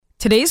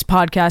Today's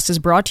podcast is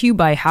brought to you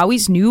by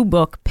Howie's new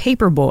book,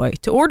 Paperboy.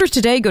 To order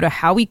today, go to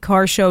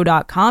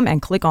howiecarrshow.com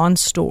and click on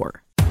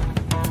store.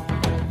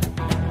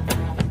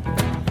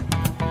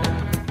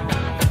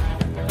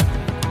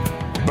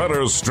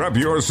 Better strap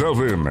yourself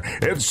in.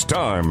 It's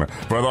time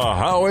for the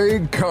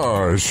Howie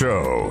Carr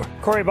Show.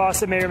 Corey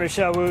Boston Mayor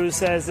Michelle Wu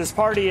says this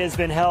party has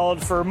been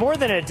held for more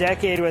than a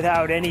decade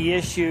without any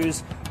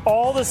issues.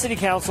 All the city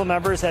council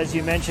members, as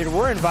you mentioned,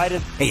 were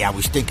invited. Hey, I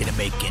was thinking of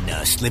making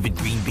slivered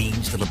green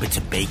beans, little bits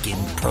of bacon,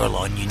 pearl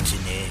onions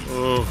in there.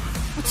 Oh.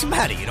 What's the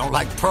matter? You don't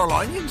like pearl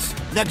onions?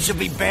 Next you'll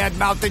be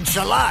bad-mouthing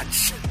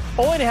shallots.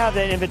 Only to have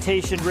that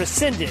invitation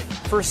rescinded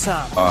for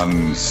some.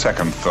 On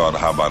second thought,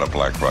 how about a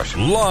Black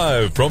Russian?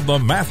 Live from the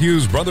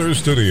Matthews Brothers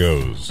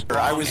Studios.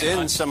 I was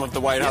in some of the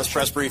White House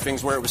press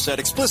briefings where it was said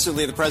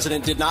explicitly the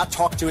president did not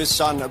talk to his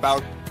son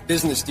about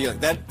business dealing.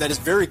 That is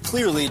very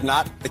clearly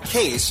not the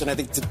case, and I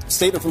think the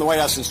statement from the White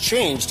House has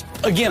changed.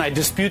 Again, I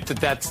dispute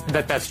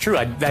that's true.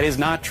 That is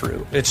not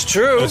true. It's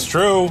true. It's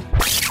true.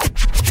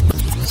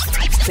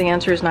 The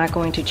answer is not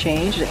going to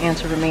change. The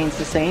answer remains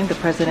the same. The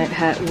president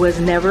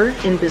was never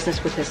in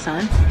business with his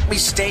son. Let me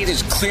state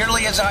as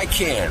clearly as I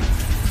can.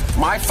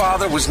 My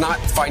father was not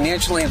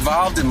financially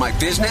involved in my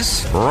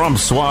business. Rump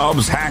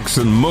swabs, hacks,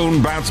 and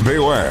moonbats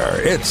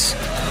beware. It's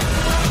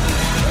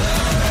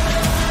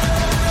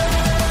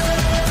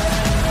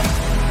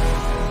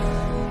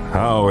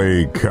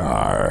Howie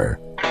Carr.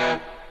 In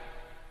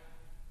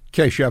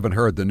case you haven't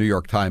heard, the New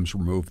York Times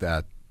removed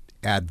that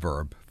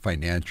adverb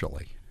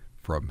financially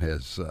from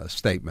his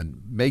statement,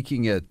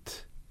 making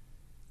it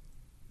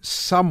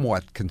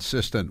somewhat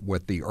consistent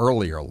with the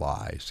earlier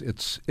lies.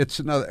 It's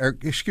not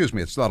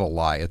a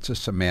lie. It's a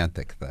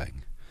semantic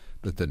thing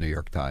that the New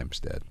York Times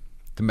did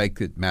to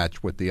make it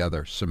match with the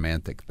other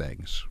semantic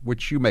things,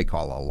 which you may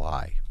call a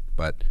lie,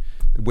 but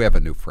we have a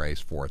new phrase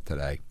for it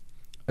today,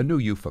 a new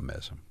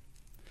euphemism,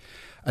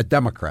 a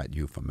Democrat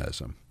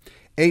euphemism.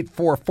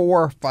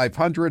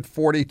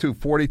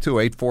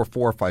 844-500-4242,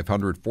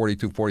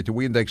 844-500-4242.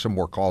 We can take some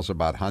more calls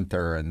about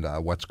Hunter and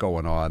what's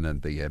going on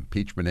and the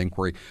impeachment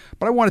inquiry.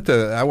 But I wanted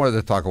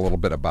to talk a little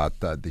bit about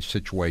the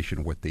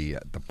situation with the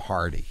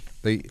party.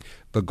 The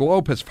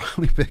Globe has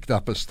finally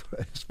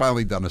has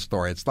finally done a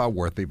story. It's not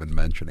worth even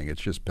mentioning.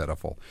 It's just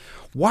pitiful.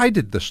 Why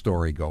did the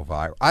story go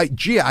viral?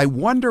 I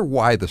wonder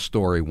why the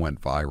story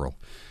went viral.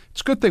 It's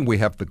a good thing we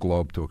have the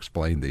Globe to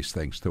explain these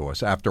things to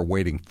us after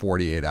waiting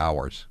 48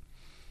 hours.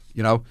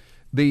 You know,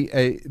 the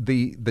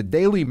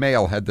Daily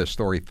Mail had this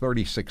story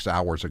 36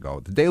 hours ago.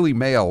 The Daily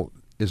Mail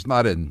is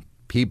not in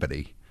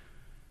Peabody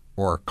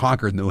or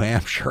Concord, New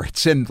Hampshire.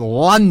 It's in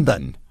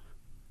London.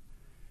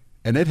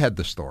 And it had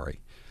the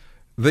story.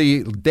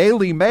 The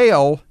Daily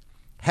Mail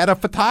had a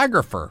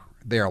photographer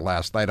there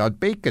last night on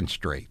Beacon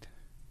Street.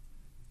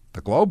 The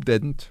Globe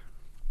didn't.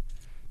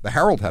 The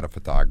Herald had a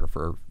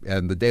photographer,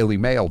 and the Daily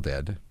Mail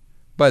did,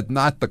 but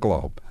not the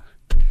Globe.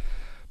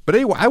 But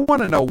anyway, I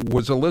want to know,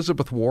 was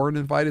Elizabeth Warren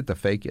invited, the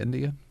fake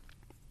Indian?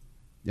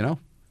 You know?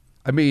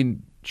 I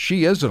mean,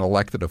 she is an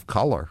elected of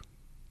color,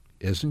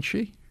 isn't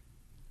she?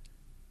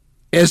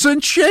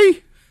 Isn't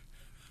she?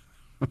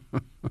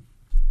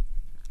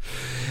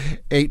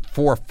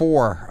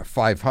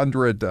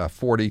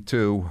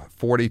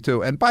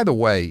 844-500-4242. And by the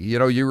way, you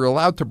know, you're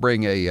allowed to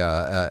bring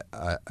a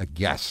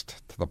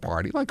guest to the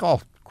party, like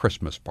all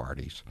Christmas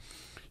parties.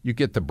 You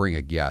get to bring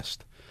a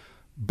guest.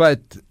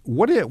 But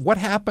what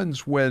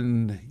happens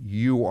when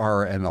you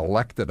are an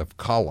elected of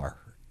color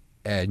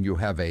and you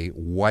have a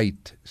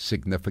white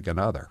significant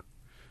other?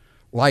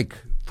 Like,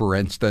 for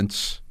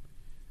instance,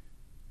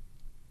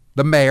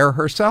 the mayor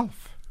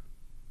herself.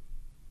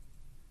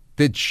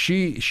 Did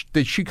she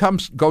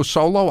go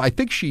solo? I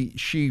think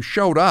she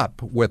showed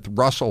up with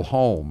Russell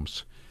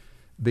Holmes,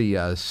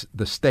 the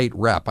state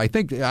rep. I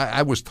think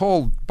I was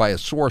told by a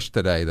source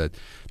today that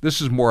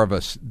this is more of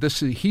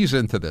he's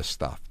into this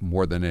stuff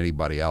more than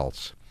anybody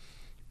else.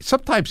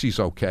 Sometimes he's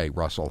okay,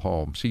 Russell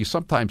Holmes.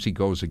 Sometimes he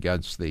goes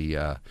against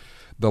the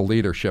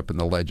leadership in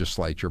the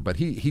legislature, but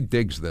he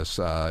digs this,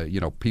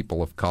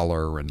 people of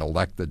color and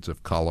electeds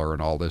of color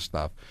and all this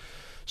stuff.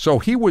 So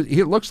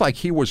it looks like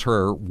he was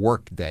her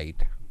work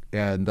date,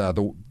 and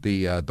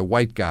the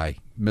white guy,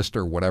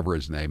 Mr. whatever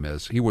his name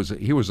is, he was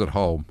at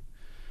home,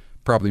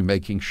 probably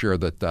making sure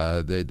that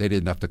they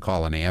didn't have to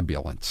call an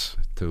ambulance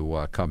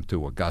to come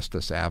to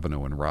Augustus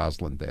Avenue in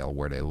Roslindale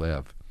where they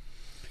live.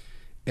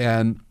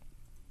 And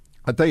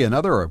I'll tell you,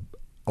 another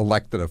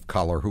elected of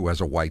color who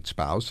has a white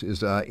spouse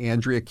is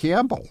Andrea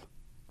Campbell.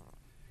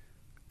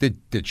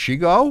 Did she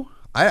go?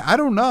 I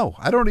don't know.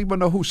 I don't even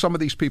know who some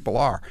of these people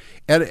are.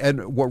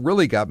 And what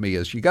really got me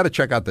is you got to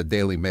check out the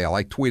Daily Mail.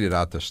 I tweeted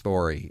out the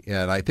story,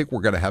 and I think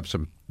we're going to have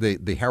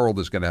the Herald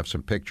is going to have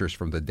some pictures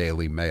from the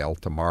Daily Mail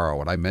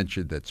tomorrow, and I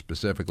mentioned it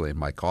specifically in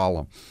my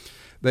column.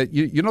 That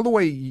you know the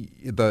way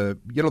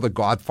the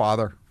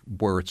Godfather,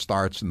 where it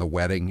starts in the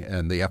wedding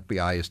and the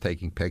FBI is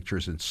taking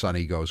pictures and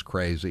Sonny goes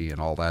crazy and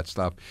all that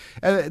stuff.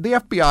 And the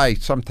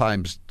FBI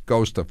sometimes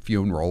goes to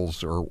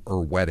funerals or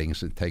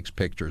weddings and takes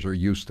pictures, or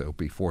used to,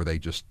 before they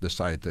just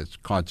decided to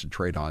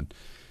concentrate on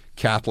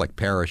Catholic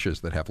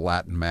parishes that have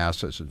Latin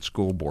masses and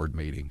school board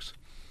meetings.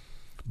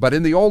 But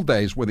in the old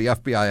days, when the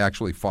FBI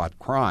actually fought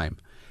crime,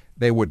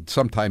 they would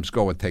sometimes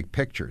go and take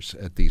pictures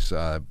at these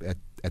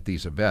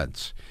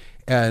events.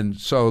 And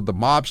so the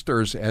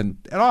mobsters and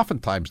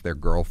oftentimes their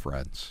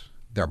girlfriends,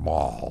 their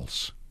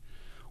molls,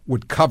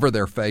 would cover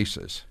their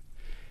faces.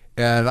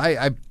 And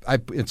I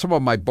in some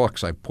of my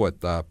books, I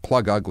put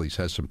Plug Uglies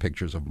has some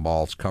pictures of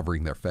molls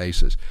covering their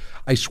faces.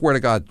 I swear to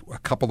God, a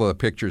couple of the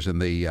pictures in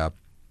the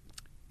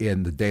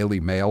Daily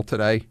Mail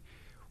today.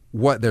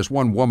 There's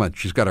one woman,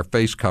 she's got her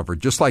face covered,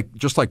 just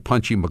like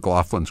Punchy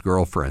McLaughlin's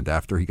girlfriend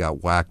after he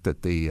got whacked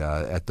at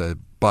the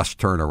bus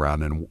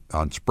turnaround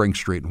on Spring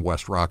Street in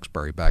West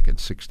Roxbury back in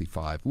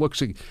 '65.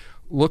 Looks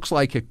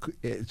like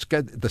it's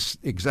got the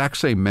exact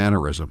same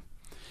mannerism.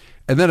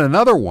 And then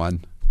another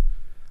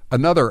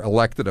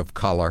elected of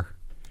color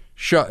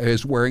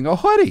is wearing a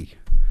hoodie.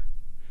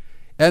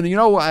 And,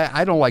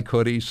 I don't like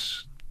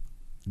hoodies.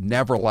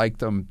 Never liked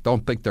them.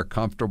 Don't think they're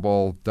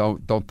comfortable.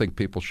 Don't think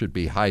people should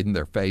be hiding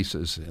their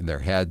faces and their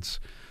heads.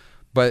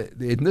 But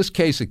in this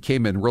case, it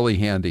came in really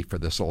handy for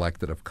this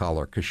elected of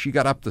color because she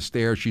got up the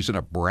stairs. She's in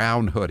a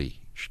brown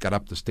hoodie. She got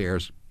up the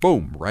stairs,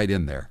 boom, right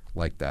in there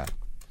like that.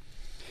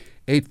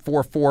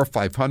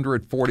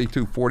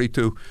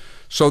 844-500-4242.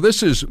 So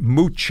this is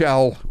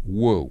Muchel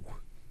Wu,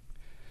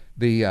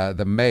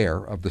 the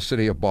mayor of the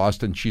city of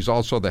Boston. She's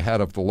also the head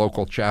of the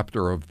local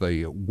chapter of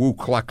the Wu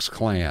Klux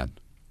Klan.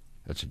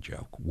 That's a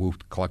joke. Wu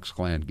Klux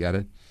Klan, get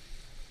it?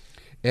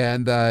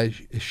 And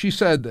she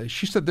said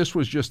this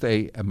was just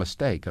a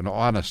mistake, an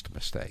honest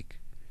mistake.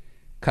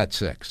 Cut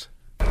 6.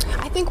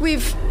 I think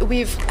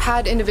we've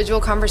had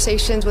individual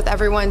conversations with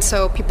everyone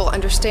so people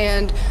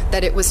understand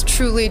that it was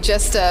truly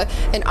just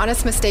an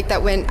honest mistake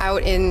that went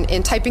out in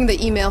typing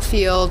the email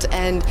field,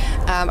 and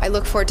I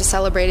look forward to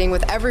celebrating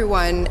with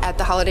everyone at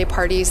the holiday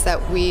parties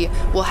that we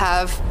will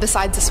have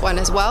besides this one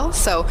as well.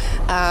 So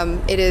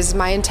it is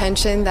my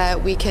intention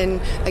that we can,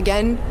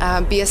 again,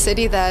 be a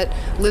city that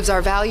lives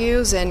our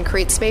values and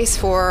create space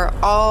for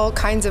all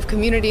kinds of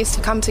communities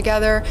to come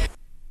together.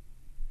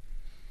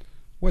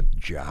 What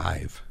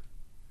jive.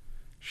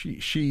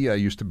 She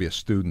used to be a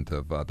student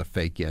of the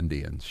fake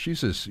Indians.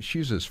 She's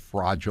as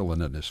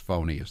fraudulent and as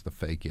phony as the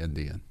fake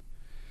Indian.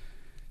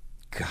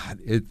 God,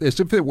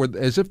 as if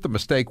the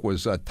mistake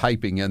was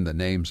typing in the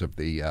names of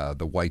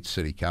the white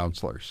city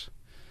councilors.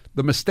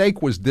 The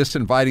mistake was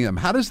disinviting them.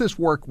 How does this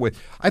work with?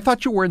 I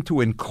thought you were into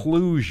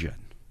inclusion.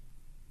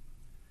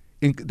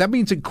 That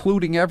means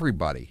including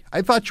everybody.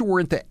 I thought you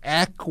were into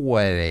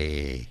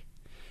equity.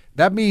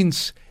 That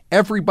means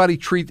everybody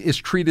is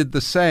treated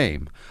the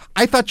same.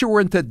 I thought you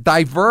were into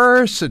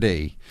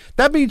diversity.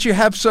 That means you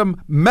have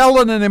some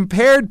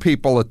melanin-impaired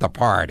people at the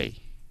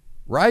party,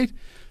 right?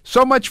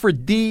 So much for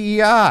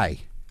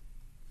DEI.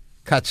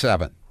 Cut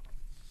 7.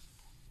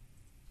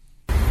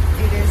 It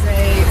is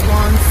a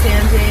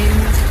long-standing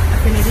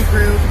affinity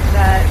group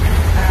that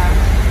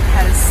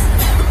has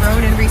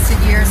grown in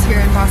recent years here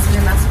in Boston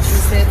and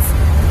Massachusetts.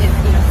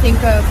 Think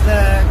of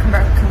the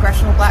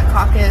Congressional Black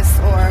Caucus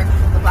or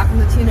the Black and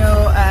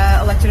Latino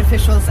elected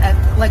officials at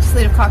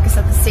Legislative Caucus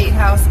at the State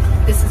House.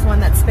 This is one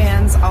that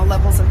spans all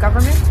levels of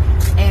government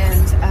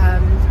and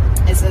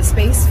is a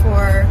space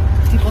for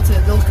people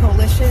to build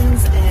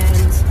coalitions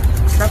and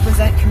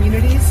represent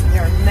communities.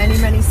 There are many,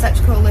 many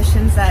such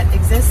coalitions that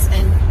exist,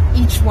 and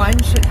each one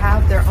should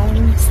have their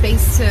own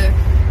space to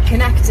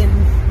connect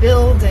and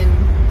build and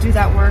do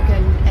that work.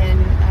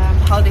 And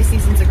holiday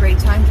season's a great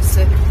time just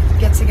to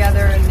get together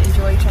and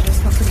enjoy each other's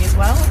company as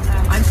well.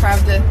 I'm proud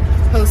to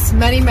host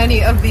many,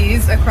 many of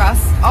these across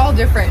all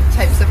different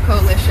types of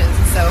coalitions.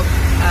 So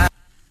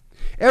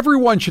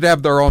everyone should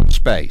have their own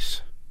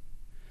space.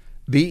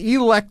 The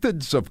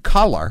electeds of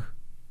color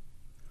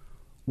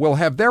will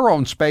have their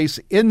own space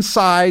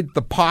inside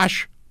the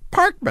posh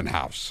Parkman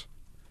house.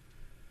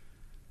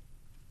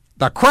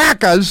 The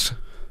crackers,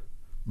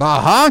 the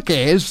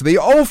honkies, the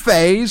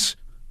ofays,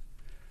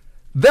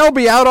 they'll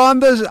be out on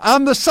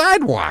the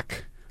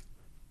sidewalk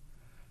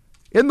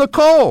in the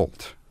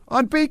cold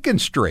on Beacon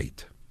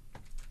Street.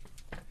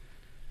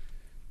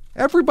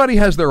 Everybody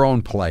has their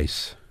own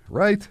place,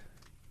 right?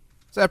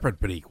 Separate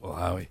but equal,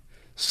 Howie.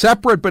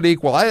 Separate but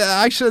equal.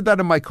 I said that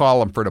in my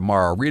column for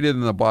tomorrow. Read it in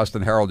the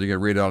Boston Herald. You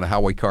can read it on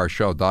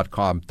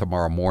HowieCarrShow.com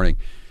tomorrow morning.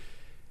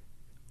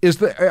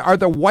 Are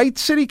the white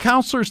city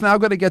councilors now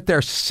going to get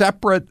their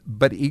separate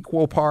but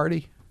equal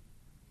party?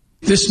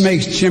 This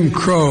makes Jim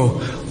Crow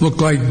look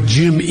like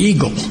Jim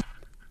Eagle.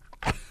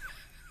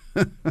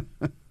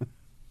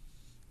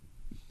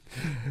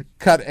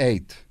 Cut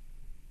 8.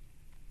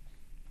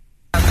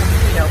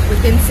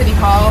 Within City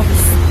Hall,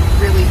 this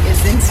really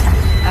isn't.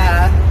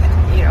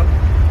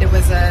 It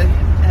was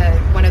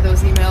one of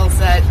those emails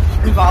that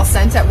we've all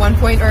sent at one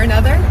point or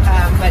another,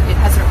 but it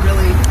hasn't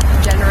really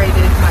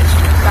generated much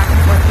back and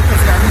forth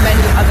because there are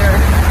many other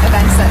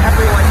events that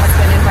everyone has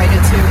been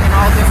invited to in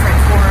all different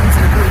forums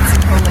and groups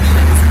and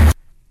coalitions.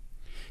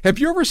 Have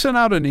you ever sent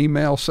out an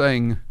email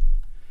saying,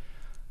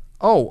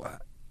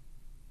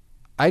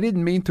 I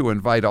didn't mean to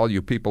invite all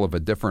you people of a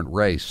different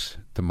race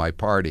to my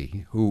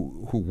party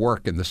who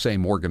work in the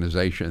same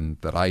organization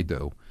that I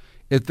do.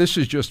 This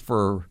is just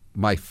for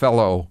my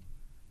fellow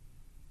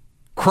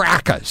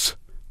crackers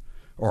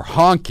or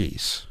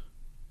honkies.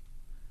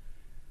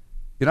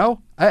 You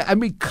know, I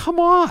mean, come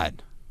on.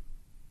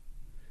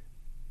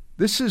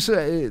 This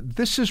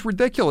is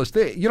ridiculous.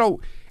 They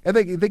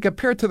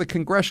compare it to the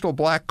Congressional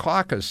Black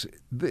Caucus.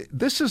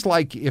 This is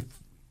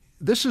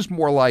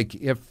more like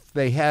if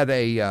they had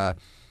a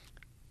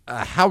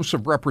House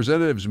of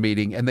Representatives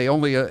meeting and they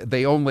only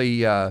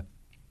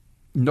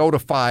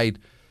notified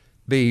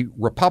the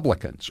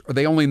Republicans, or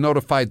they only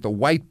notified the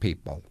white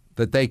people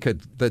that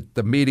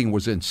the meeting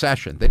was in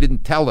session. They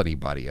didn't tell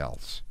anybody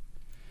else.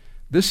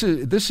 This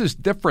is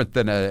different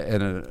than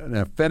an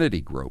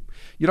affinity group.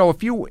 If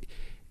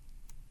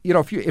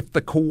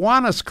the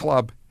Kiwanis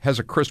Club has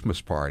a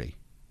Christmas party,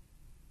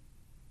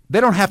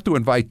 they don't have to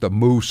invite the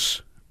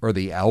moose or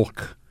the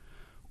elk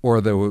or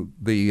the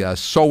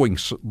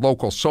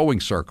local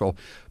sewing circle,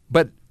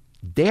 but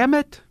damn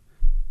it,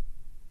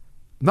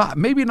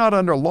 maybe not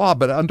under law,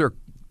 but under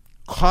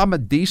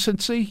common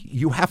decency,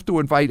 you have to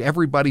invite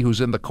everybody who's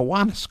in the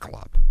Kiwanis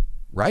Club,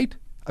 right?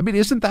 I mean,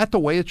 isn't that the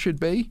way it should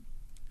be?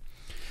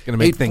 Going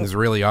to make things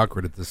really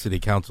awkward at the city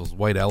council's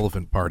white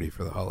elephant party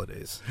for the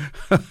holidays.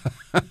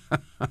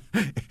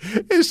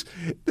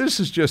 This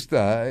is just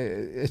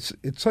it's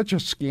such a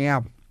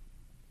scam.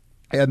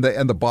 And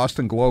the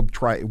Boston Globe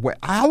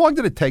how long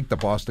did it take the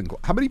Boston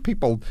Globe? How many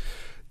people,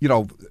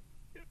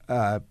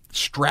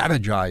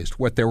 strategized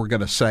what they were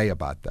going to say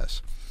about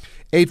this?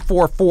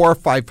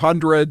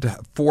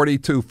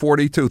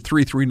 844-500-4242,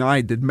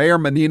 339. Did Mayor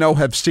Menino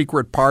have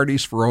secret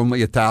parties for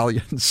only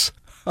Italians?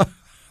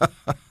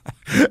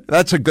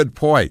 That's a good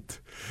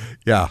point.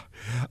 Yeah.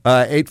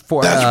 That's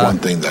one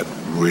thing that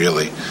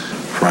really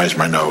fries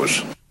my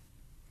nose.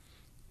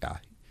 Yeah.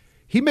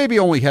 He maybe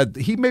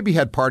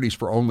had parties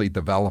for only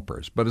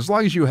developers, but as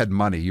long as you had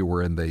money, you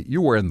were in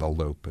the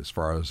loop as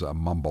far as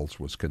Mumbles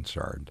was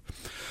concerned.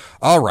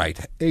 All right.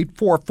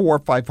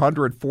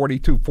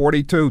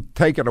 844-500-4242.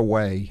 Take it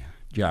away,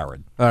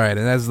 Jared. All right.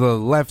 And as the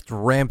left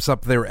ramps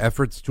up their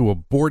efforts to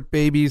abort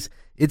babies,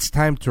 it's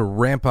time to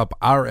ramp up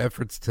our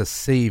efforts to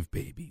save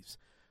babies.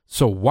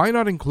 So why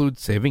not include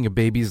saving a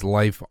baby's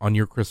life on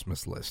your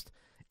Christmas list?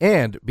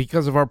 And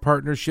because of our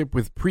partnership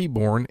with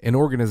Preborn, an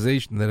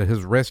organization that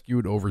has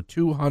rescued over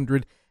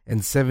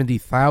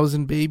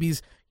 270,000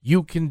 babies,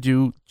 you can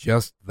do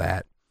just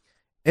that.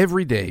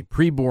 Every day,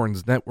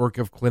 Preborn's network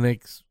of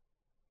clinics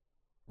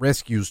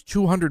rescues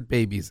 200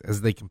 babies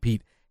as they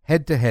compete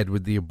head-to-head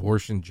with the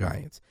abortion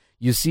giants.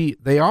 You see,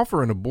 they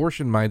offer an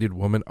abortion-minded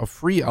woman a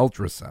free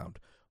ultrasound.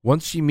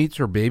 Once she meets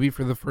her baby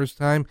for the first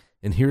time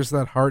and hears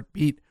that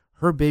heartbeat,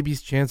 her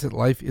baby's chance at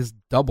life is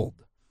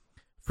doubled.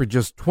 For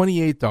just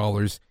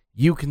 $28,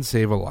 you can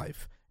save a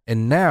life.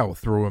 And now,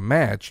 through a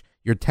match,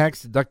 your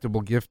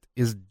tax-deductible gift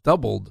is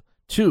doubled,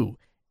 too.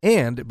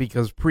 And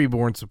because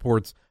Preborn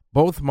supports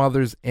both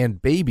mothers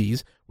and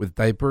babies with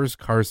diapers,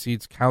 car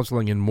seats,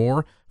 counseling, and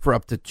more for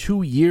up to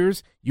 2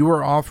 years, you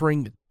are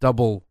offering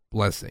double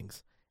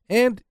blessings.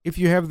 And if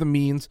you have the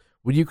means,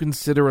 would you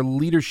consider a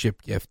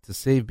leadership gift to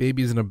save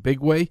babies in a big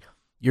way?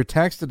 Your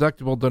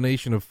tax-deductible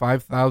donation of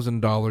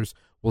 $5,000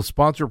 will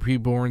sponsor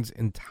Preborn's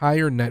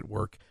entire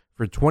network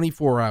for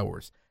 24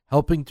 hours,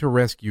 helping to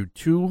rescue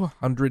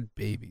 200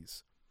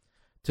 babies.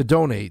 To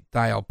donate,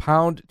 dial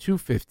pound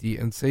 250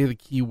 and say the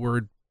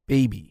keyword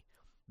baby.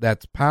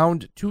 That's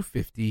pound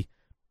 250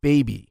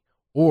 baby.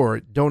 Or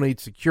donate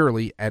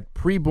securely at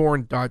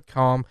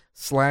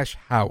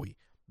preborn.com/Howie.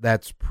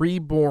 That's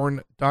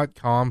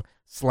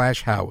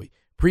preborn.com/Howie.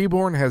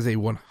 Preborn has a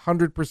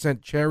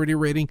 100% charity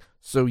rating,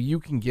 so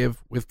you can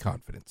give with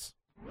confidence.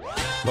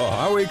 The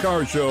Howie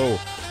Carr Show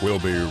will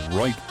be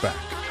right back.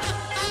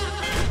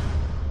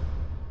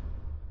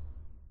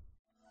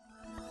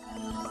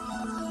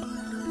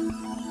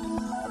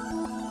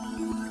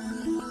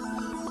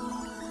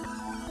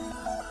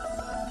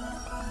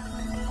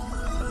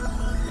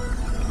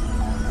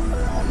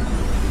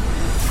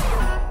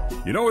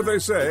 You know what they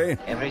say?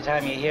 Every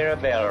time you hear a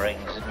bell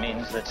rings, it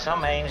means that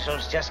some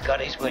angel's just got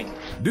his wings.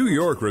 Do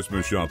your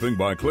Christmas shopping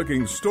by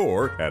clicking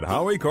store at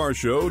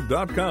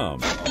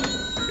HowieCarShow.com.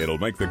 It'll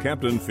make the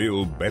captain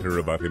feel better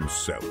about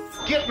himself.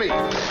 Get me!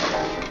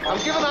 I'm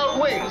giving out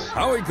wings!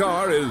 Howie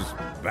Carr is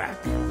back.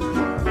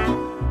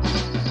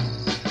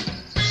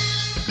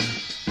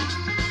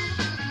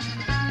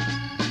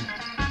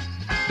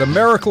 The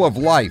miracle of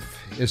life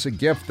is a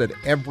gift that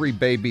every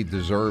baby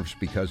deserves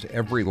because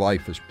every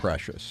life is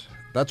precious.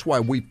 That's why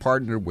we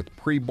partnered with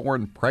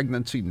Preborn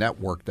Pregnancy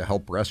Network to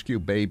help rescue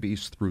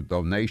babies through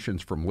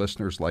donations from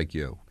listeners like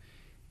you.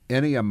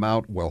 Any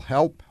amount will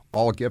help.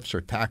 All gifts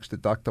are tax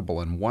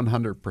deductible and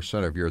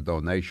 100% of your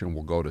donation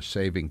will go to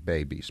saving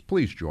babies.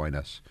 Please join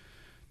us.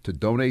 To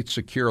donate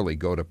securely,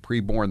 go to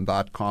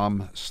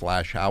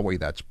preborn.com/Howie.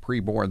 That's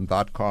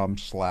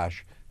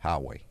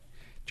preborn.com/Howie.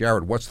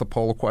 Jared, what's the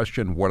poll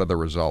question? What are the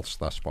results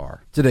thus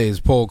far? Today's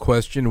poll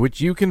question, which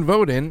you can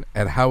vote in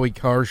at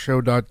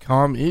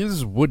HowieCarrShow.com,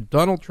 is: would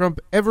Donald Trump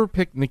ever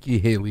pick Nikki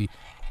Haley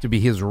to be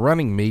his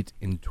running mate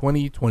in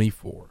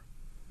 2024?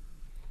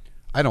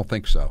 I don't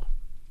think so.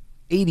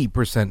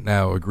 80%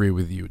 now agree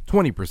with you.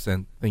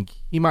 20% think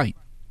he might.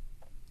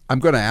 I'm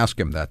going to ask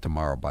him that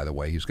tomorrow, by the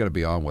way. He's going to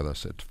be on with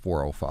us at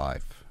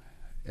 4:05.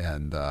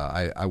 And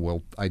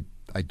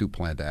I do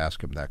plan to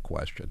ask him that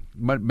question.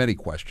 Many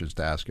questions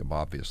to ask him,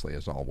 obviously,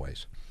 as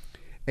always.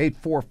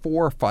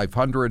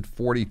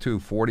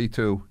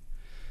 844-500-4242.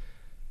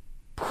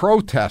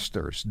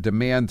 Protesters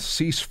demand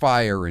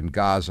ceasefire in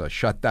Gaza,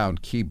 shut down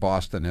key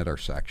Boston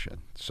intersection.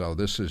 So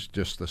this is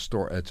just the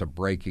story. It's a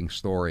breaking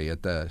story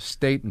at the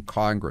State and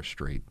Congress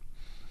Street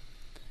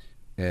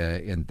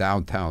in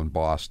downtown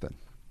Boston.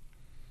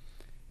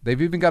 They've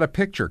even got a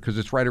picture because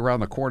it's right around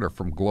the corner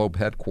from Globe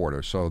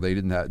headquarters. So they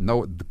didn't have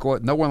no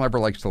one ever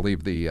likes to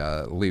leave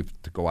to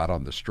go out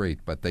on the street,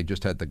 but they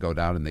just had to go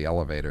down in the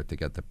elevator to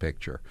get the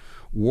picture.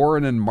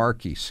 Warren and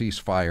Markey,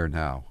 ceasefire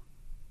now.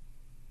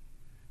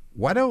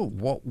 Why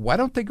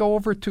don't they go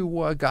over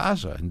to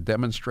Gaza and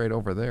demonstrate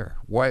over there?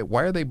 Why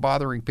are they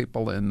bothering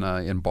people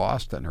in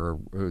Boston or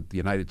the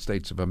United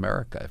States of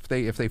America?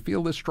 If they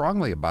feel this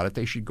strongly about it,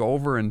 they should go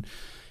over and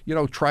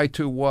try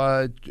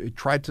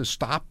to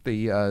stop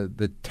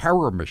the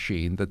terror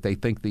machine that they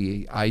think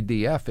the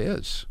IDF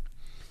is.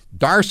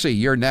 Darcy,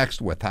 you're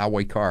next with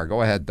Howie Carr.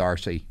 Go ahead,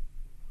 Darcy.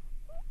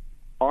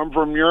 I'm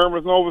from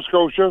Yarmouth, Nova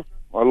Scotia.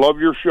 I love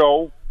your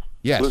show.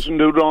 Yes. Listen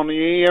to it on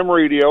the AM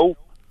radio.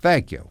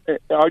 Thank you.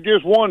 I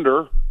just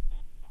wonder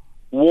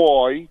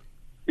why,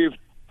 if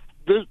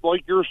this,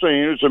 like you're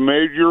saying, it's a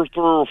major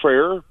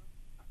thoroughfare,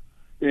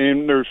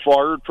 and there's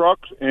fire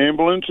trucks,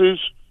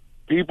 ambulances,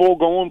 people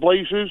going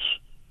places,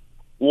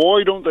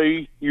 why don't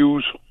they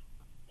use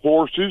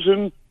horses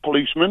and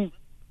policemen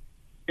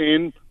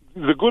and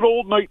the good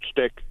old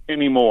nightstick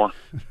anymore?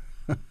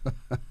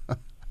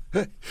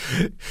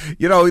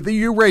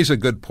 You raise a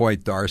good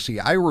point,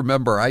 Darcy. I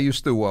remember I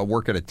used to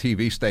work at a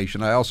TV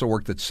station. I also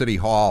worked at City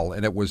Hall,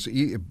 and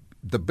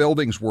the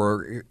buildings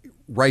were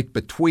right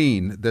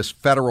between this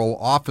federal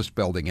office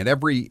building. And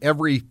every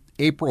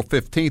April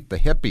 15th, the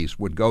hippies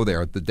would go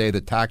there the day the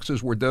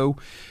taxes were due,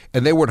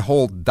 and they would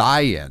hold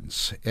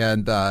die-ins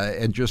and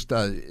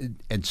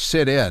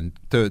sit in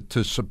to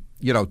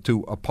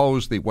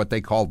oppose what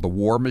they called the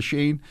war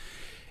machine.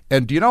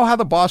 And do you know how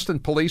the Boston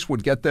police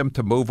would get them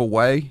to move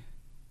away?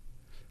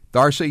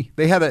 Darcy,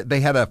 they had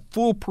a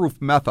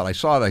foolproof method. I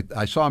saw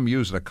them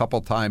use it a couple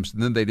times,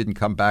 and then they didn't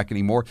come back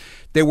anymore.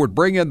 They would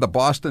bring in the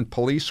Boston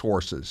police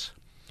horses,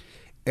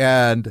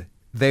 and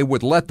they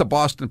would let the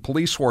Boston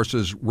police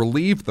horses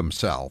relieve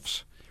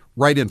themselves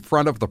right in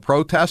front of the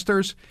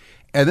protesters,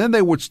 and then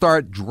they would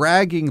start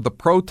dragging the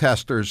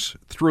protesters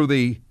through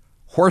the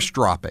horse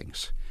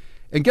droppings.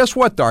 And guess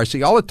what,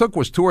 Darcy? All it took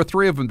was 2 or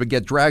 3 of them to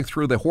get dragged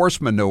through the horse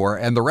manure,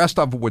 and the rest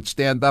of them would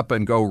stand up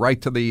and go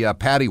right to the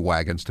paddy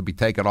wagons to be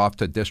taken off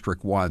to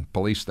District 1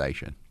 police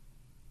station.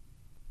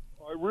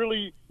 I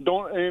really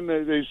don't. And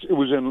it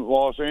was in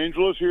Los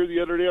Angeles here the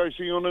other day, I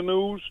see on the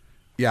news.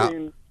 Yeah.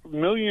 And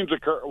millions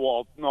of cars,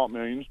 well, not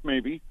millions,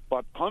 maybe,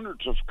 but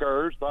hundreds of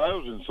cars,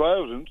 thousands.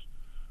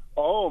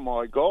 Oh,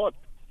 my God.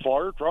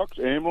 Fire trucks,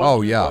 ambulances.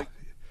 Oh, yeah.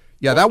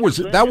 Yeah, that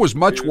was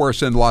much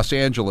worse in Los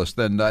Angeles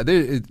than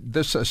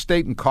this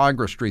State and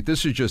Congress Street.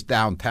 This is just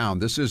downtown.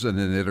 This isn't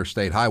an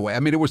interstate highway.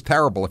 I mean, it was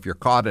terrible if you're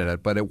caught in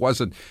it, but it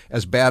wasn't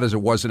as bad as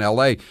it was in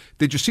L.A.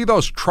 Did you see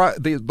those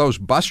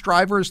bus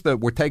drivers that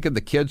were taking the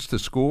kids to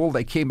school?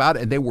 They came out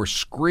and they were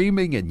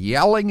screaming and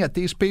yelling at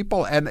these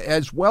people, and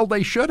as well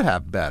they should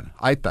have been,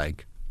 I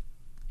think.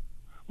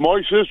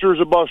 My sister's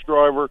a bus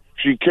driver.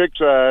 She kicks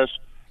ass,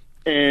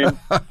 and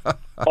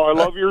I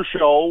love your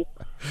show.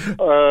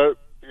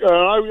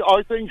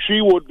 I think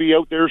she would be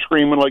out there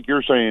screaming like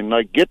you're saying,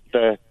 like, get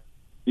the,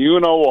 you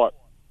know what,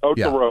 out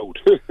the road.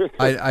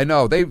 I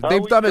know. They've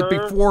done it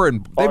before,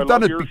 and they've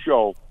done it. Your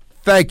show.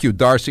 Thank you,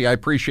 Darcy. I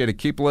appreciate it.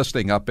 Keep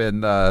listening up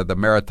in the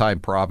Maritime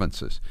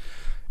provinces.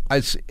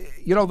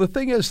 The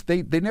thing is,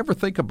 they never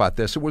think about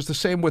this. It was the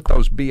same with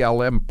those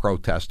BLM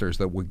protesters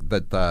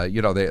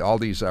all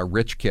these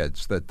rich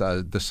kids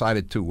that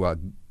decided to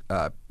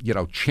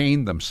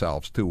chain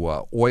themselves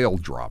to oil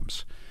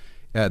drums.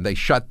 And they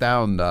shut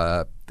down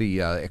the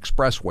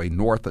expressway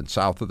north and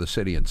south of the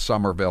city in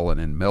Somerville and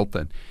in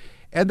Milton.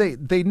 And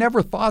they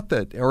never thought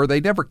that, or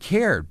they never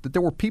cared that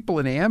there were people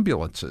in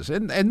ambulances,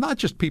 and not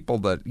just people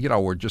that,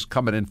 were just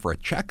coming in for a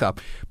checkup.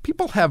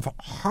 People have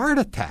heart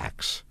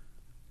attacks,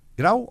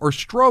 or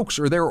strokes,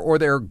 or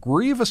they're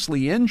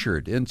grievously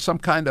injured in some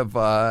kind of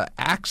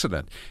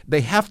accident.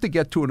 They have to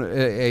get to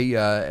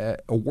a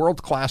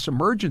world-class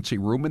emergency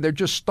room, and they're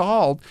just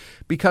stalled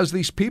because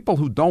these people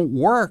who don't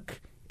work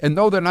and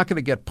know they're not going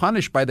to get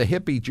punished by the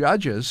hippie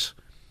judges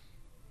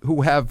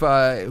who have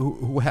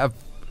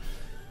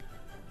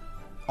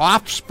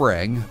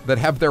offspring that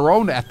have their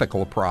own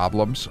ethical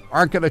problems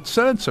aren't going to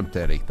sentence them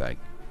to anything.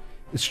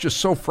 It's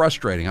just so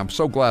frustrating. I'm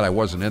so glad I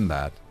wasn't in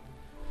that.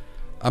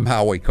 I'm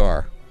Howie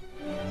Carr.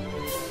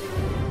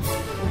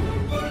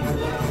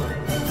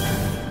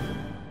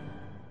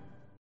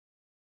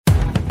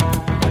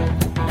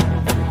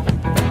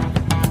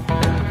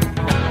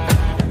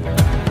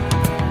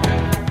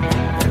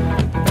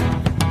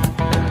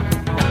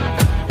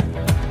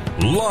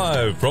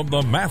 Live from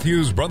the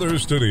Matthews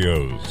Brothers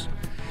Studios.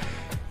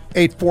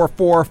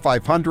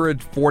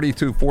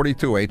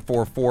 844-500-4242,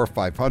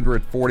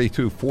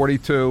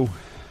 844-500-4242.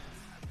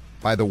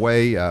 By the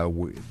way,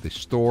 the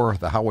store,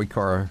 the Howie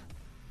Carr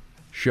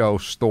Show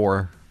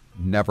store,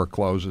 never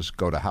closes.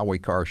 Go to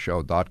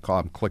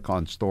howiecarrshow.com, click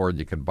on store, and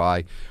you can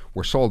buy.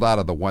 We're sold out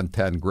of the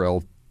 110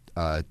 Grill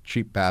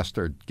Cheap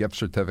Bastard gift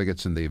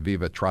certificates and the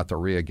Aviva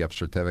Trattoria gift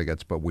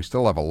certificates, but we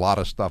still have a lot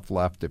of stuff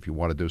left if you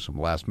want to do some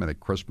last-minute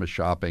Christmas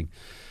shopping.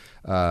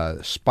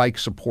 Spike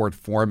Support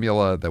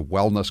Formula, the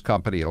wellness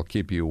company. It'll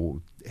keep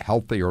you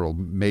healthy, or it'll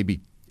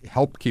maybe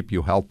help keep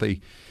you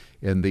healthy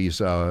in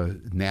these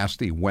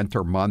nasty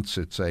winter months.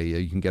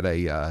 You can get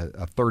a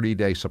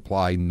 30-day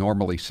supply,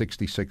 normally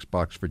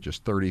 $66 for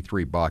just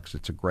 $33.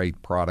 It's a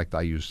great product.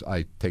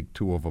 I take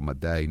 2 of them a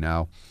day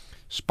now.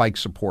 Spike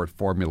Support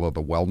Formula,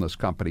 the wellness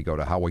company. Go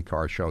to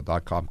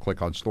howiecarrshow.com,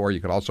 click on store.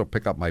 You can also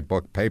pick up my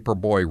book,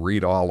 Paperboy,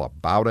 read all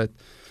about it.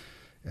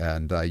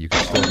 And you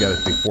can still get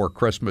it before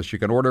Christmas. You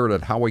can order it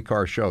at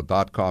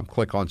howiecarrshow.com,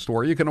 click on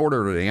store. You can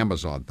order it at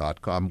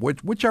amazon.com,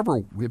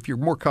 whichever. If you're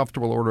more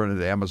comfortable ordering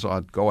it at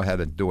Amazon, go ahead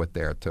and do it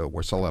there, too.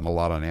 We're selling a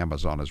lot on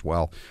Amazon as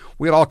well.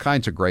 We got all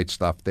kinds of great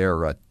stuff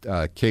there.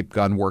 Cape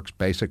Gunworks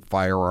Basic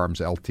Firearms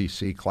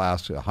LTC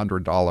class,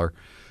 $100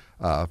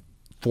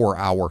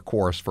 4-hour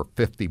course for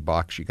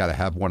 $50. You got to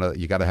have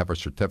you got to have a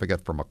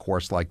certificate from a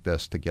course like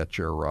this to get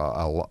your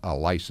a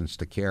license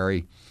to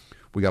carry.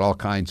 We got all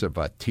kinds of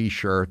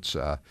T-shirts,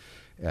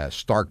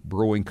 Stark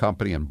Brewing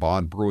Company and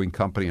Bond Brewing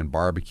Company and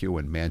Barbecue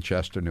in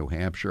Manchester, New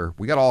Hampshire.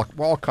 We got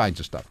all kinds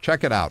of stuff.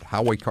 Check it out,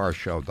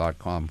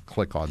 howiecarrshow.com,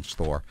 click on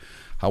store.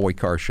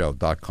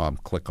 howiecarrshow.com,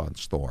 click on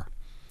store.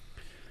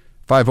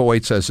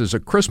 508 says, as a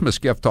Christmas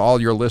gift to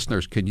all your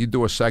listeners, can you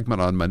do a segment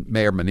on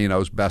Mayor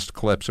Menino's best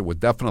clips? It would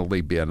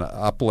definitely be an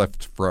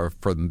uplift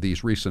from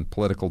these recent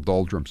political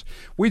doldrums.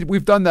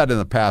 We've done that in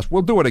the past.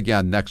 We'll do it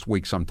again next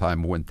week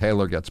sometime when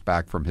Taylor gets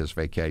back from his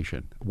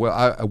vacation.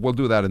 We'll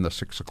do that in the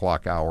 6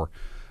 o'clock hour,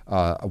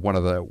 one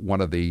of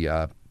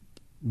the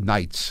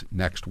nights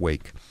next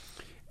week.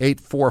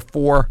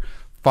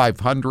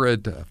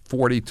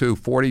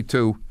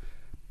 844-500-4242.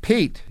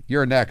 Pete,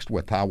 you're next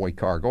with Howie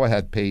Carr. Go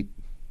ahead, Pete.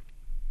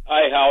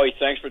 Hi, Howie.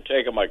 Thanks for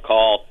taking my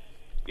call.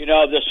 You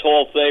know, this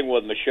whole thing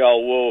with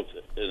Michelle Wu,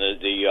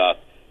 the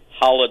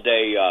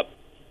holiday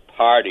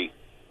party,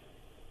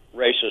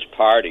 racist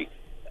party,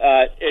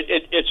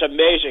 it's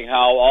amazing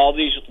how all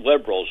these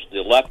liberals, the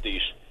lefties,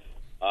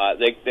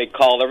 they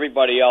call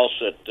everybody else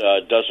that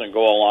doesn't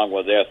go along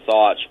with their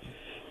thoughts.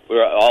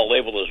 We're all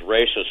labeled as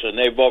racist, and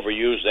they've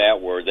overused that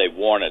word. They've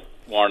worn it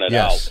out.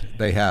 Yes,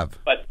 they have.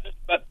 But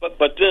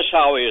this,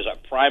 Howie, is a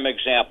prime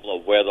example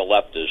of where the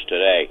left is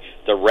today,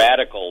 the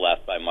radical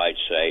left, I might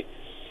say.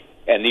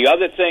 And the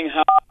other thing,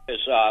 Howie,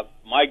 is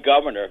my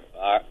governor,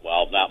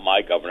 not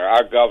my governor,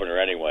 our governor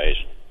anyways,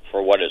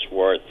 for what it's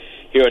worth,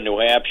 here in New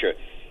Hampshire.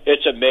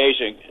 It's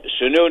amazing.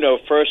 Sununu,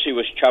 first he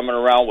was chumming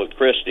around with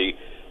Christie,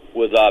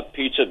 with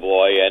Pizza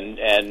Boy,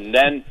 and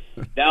then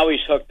now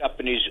he's hooked up,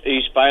 and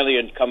he's finally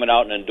coming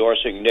out and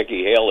endorsing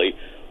Nikki Haley,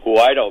 who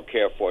I don't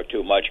care for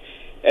too much.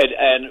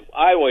 And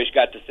I always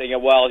got to thinking,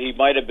 well, he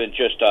might have been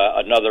just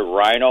another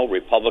rhino,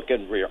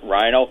 Republican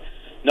rhino.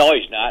 No,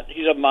 he's not.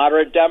 He's a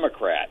moderate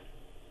Democrat.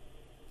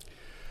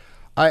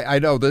 I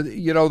know.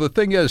 The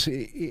thing is,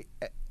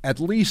 at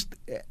least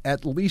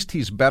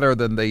he's better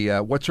than the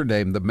what's her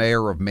name, the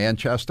mayor of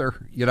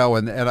Manchester.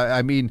 And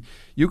I mean,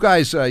 you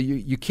guys,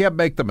 you can't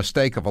make the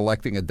mistake of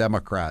electing a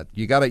Democrat.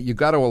 You got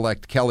to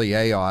elect Kelly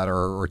Ayotte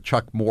or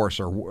Chuck Morse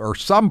or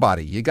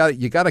somebody. You got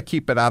to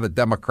keep it out of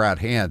Democrat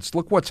hands.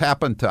 Look what's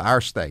happened to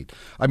our state.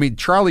 I mean,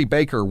 Charlie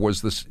Baker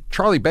was a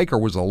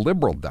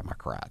liberal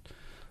Democrat,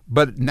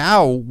 but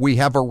now we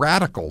have a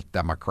radical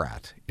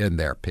Democrat in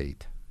there,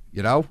 Pete.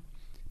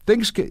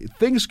 Things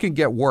can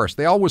get worse.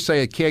 They always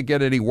say it can't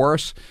get any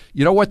worse.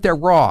 You know what? They're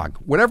wrong.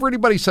 Whenever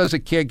anybody says it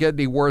can't get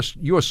any worse,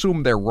 you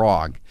assume they're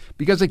wrong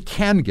because it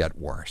can get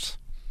worse.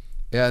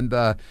 And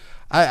I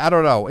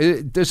don't know.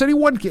 Does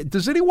anyone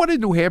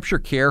in New Hampshire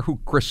care who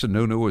Chris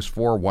Sununu is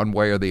for, one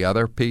way or the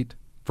other, Pete,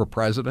 for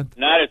president?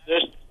 Not at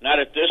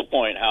this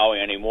point, Howie,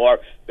 anymore.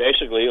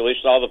 Basically, at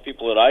least all the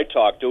people that I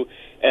talk to.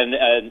 And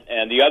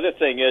the other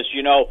thing is,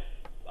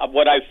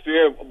 what I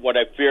fear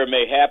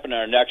may happen in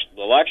our next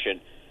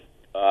election.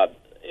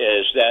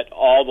 Is that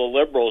all the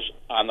liberals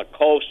on the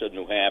coast of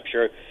New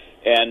Hampshire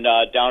and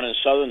down in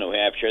southern New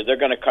Hampshire, they're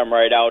going to come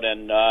right out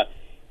and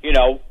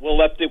we'll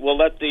let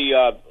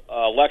the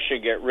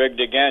election get rigged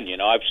again.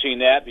 I've seen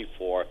that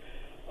before.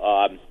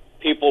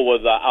 People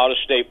with out of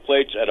state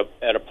plates at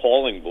a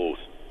polling booth.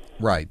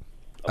 Right.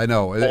 I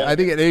know. I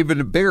think an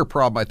even bigger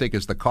problem, I think,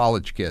 is the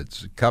college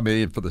kids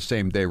coming in for the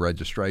same day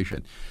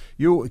registration.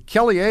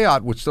 Kelly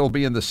Ayotte would still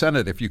be in the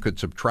Senate if you could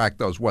subtract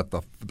those,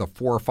 the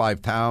 4 or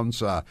 5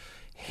 towns,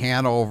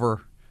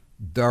 Hanover,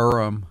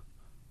 Durham,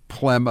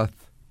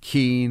 Plymouth,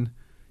 Keene.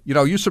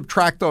 You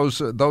subtract those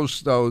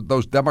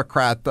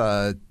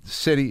Democrat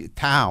city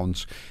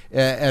towns,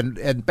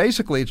 and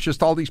basically it's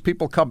just all these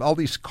people all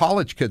these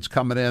college kids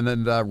coming in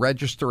and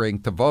registering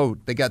to vote.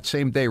 They got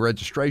same day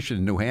registration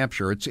in New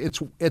Hampshire.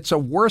 It's a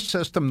worse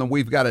system than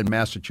we've got in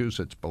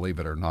Massachusetts, believe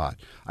it or not.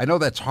 I know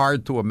that's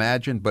hard to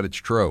imagine, but it's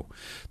true.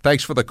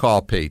 Thanks for the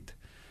call, Pete.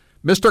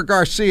 Mr.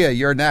 Garcia,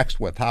 you're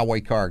next with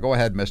Howie Carr. Go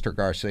ahead, Mr.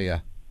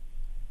 Garcia.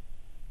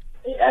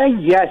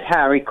 Yes,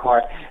 Howie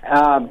Carr.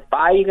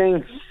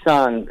 Biden's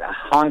son,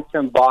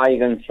 Hunter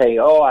Biden, say,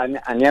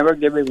 I never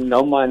give him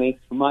no money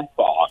to my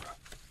father.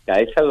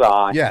 That's a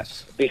lie.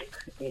 Yes.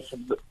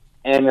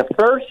 And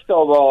first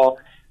of all,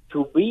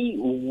 to be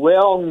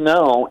well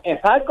known,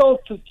 if I go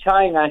to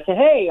China, I say,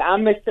 hey,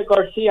 I'm Mr.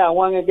 Garcia, I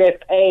want to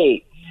get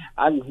paid.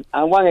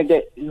 I want to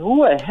get,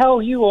 who the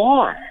hell you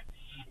are?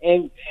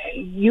 And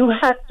you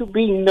have to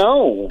be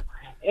known.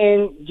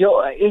 And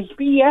it's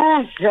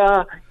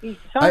BS. His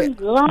son's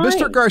lying.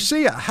 Mr.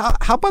 Garcia,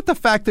 how about the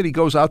fact that he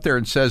goes out there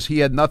and says he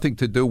had nothing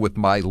to do with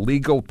my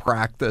legal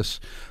practice,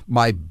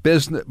 my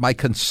business, my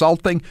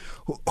consulting?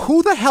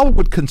 Who the hell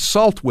would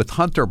consult with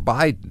Hunter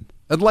Biden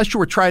unless you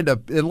were trying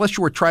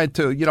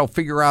to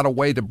figure out a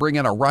way to bring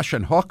in a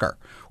Russian hooker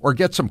or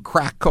get some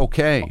crack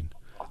cocaine?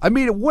 I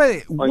mean,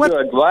 what? You're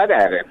a drug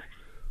addict.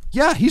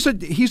 Yeah, he's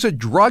a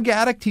drug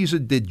addict. He's a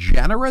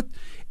degenerate.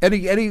 And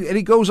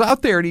he goes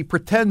out there and he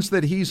pretends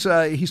that he's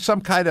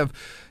some kind of,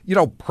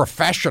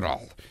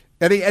 professional.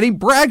 And he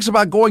brags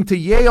about going to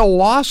Yale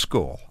Law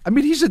School. I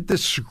mean, he's a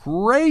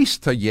disgrace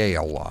to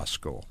Yale Law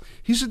School.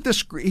 He's a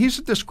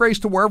disgrace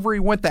to wherever he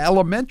went to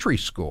elementary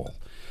school.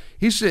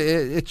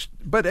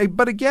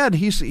 But again,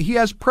 he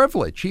has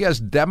privilege. He has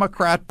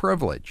Democrat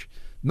privilege.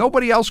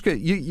 Nobody else could.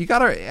 You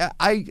gotta.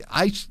 I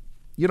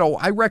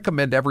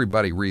recommend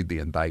everybody read the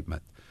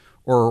indictment.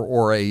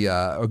 Or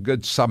a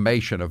good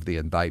summation of the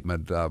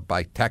indictment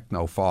by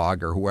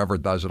Technofog or whoever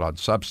does it on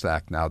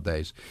Substack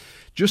nowadays,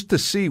 just to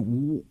see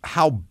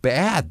how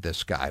bad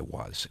this guy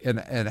was and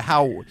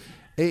how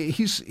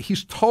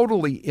he's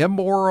totally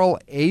immoral,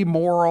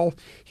 amoral.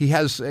 He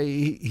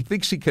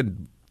thinks he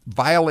can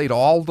violate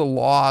all the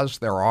laws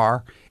there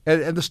are,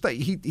 and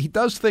he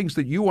does things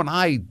that you and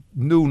I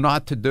knew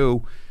not to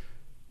do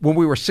when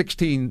we were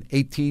 16,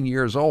 18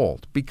 years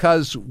old,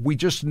 because we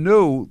just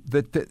knew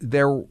that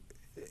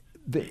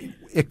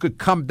it could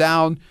come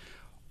down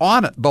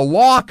on it. The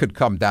law could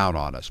come down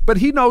on us, but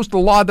he knows the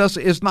law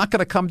is not going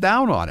to come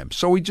down on him.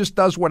 So he just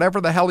does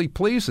whatever the hell he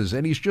pleases,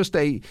 and he's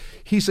a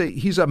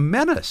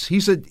menace.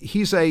 He's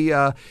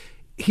a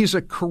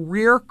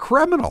career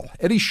criminal,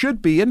 and he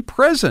should be in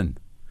prison.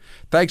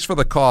 Thanks for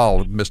the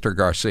call, Mr.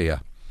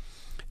 Garcia.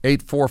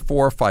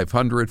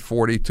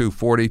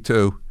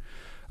 844-500-4242.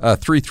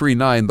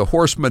 339, the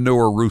horse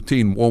manure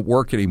routine won't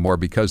work anymore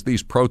because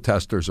these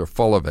protesters are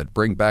full of it.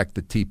 Bring back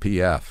the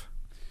TPF.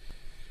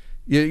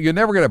 You're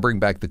never going to bring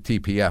back the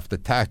TPF, the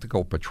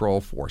Tactical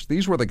Patrol Force.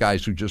 These were the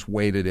guys who just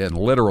waded in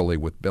literally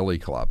with billy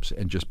clubs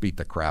and just beat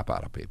the crap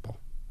out of people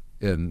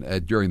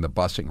during the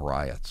busing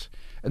riots.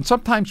 And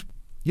sometimes,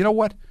 you know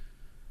what?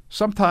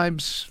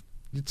 Sometimes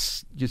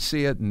you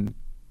see it, and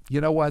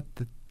you know what?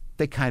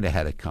 They kind of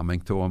had it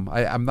coming to them.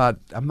 I'm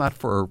not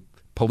for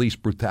police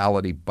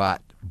brutality,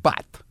 but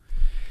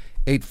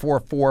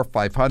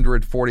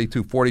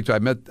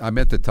 844-500-4242. I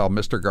meant to tell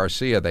Mr.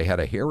 Garcia they had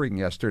a hearing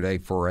yesterday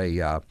for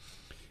a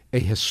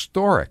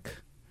historic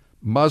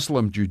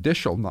Muslim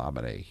judicial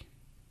nominee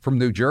from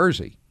New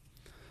Jersey,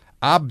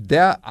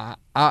 Adil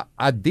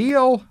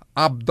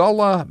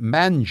Abdullah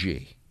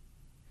Manji.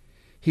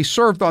 He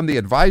served on the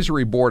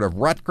advisory board of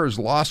Rutgers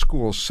Law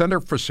School's Center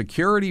for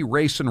Security,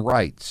 Race, and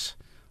Rights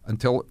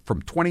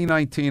from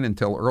 2019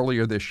 until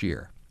earlier this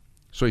year.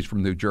 So he's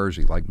from New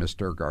Jersey, like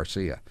Mr.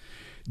 Garcia.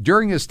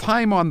 During his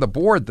time on the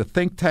board, the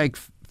think tank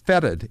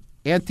feted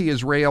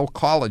anti-Israel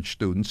college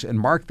students and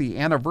marked the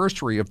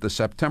anniversary of the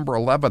September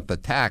 11th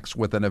attacks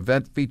with an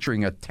event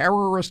featuring a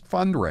terrorist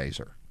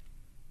fundraiser.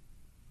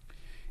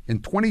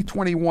 In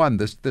 2021,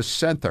 this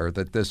center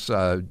that this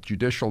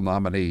judicial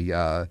nominee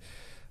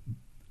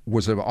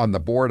was on the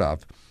board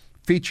of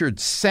featured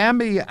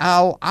Sami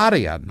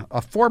al-Arian,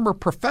 a former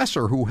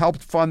professor who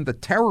helped fund the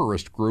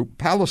terrorist group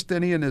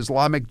Palestinian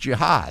Islamic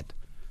Jihad.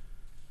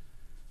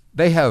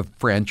 They have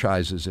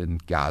franchises in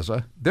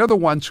Gaza. They're the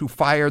ones who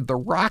fired the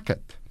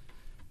rocket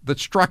that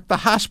struck the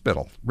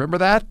hospital. Remember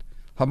that?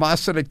 Hamas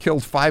said it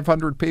killed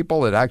 500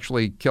 people. It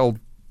actually killed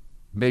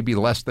maybe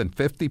less than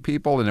 50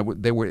 people,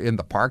 and they were in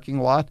the parking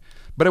lot.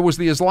 But it was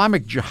the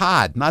Islamic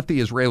Jihad, not the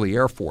Israeli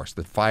Air Force,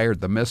 that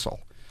fired the missile.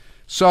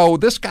 So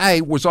this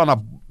guy was on the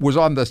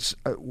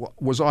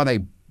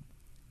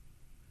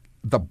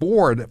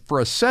board for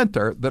a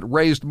center that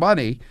raised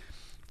money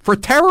for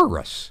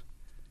terrorists,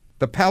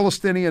 the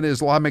Palestinian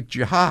Islamic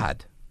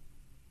Jihad.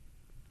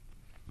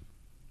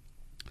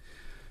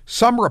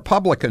 Some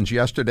Republicans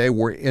yesterday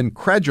were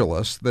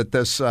incredulous that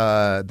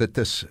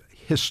this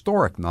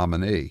historic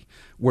nominee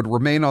would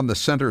remain on the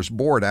center's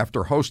board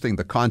after hosting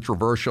the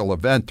controversial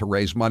event to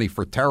raise money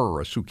for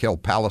terrorists who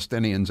killed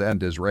Palestinians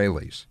and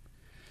Israelis.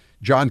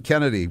 John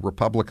Kennedy,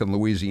 Republican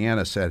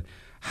Louisiana, said,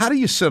 How do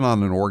you sit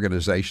on an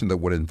organization that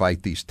would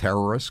invite these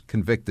terrorists,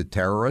 convicted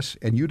terrorists,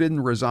 and you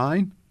didn't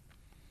resign?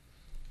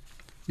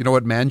 You know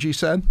what Manji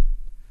said?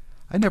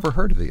 I never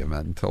heard of the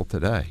event until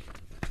today.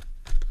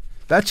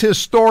 That's his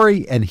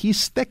story, and he's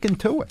sticking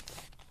to it.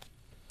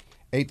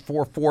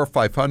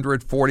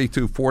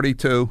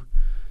 844-500-4242.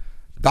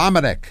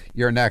 Dominic,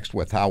 you're next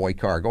with Howie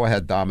Carr. Go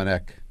ahead,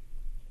 Dominic.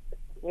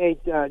 Hey,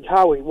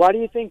 Howie, why do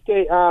you think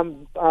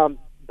Biden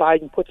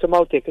puts him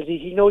out there? Because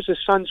he knows his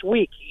son's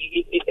weak.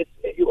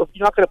 You're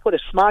not going to put a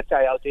smart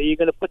guy out there. You're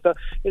going to put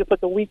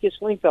the weakest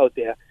link out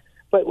there.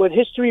 But when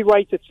history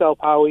writes itself,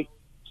 Howie,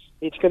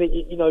 it's going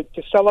to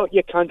to sell out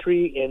your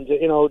country and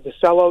to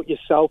sell out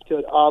yourself to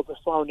all the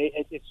foreign.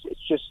 It's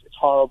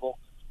horrible.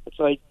 It's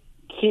like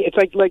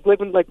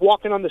living, like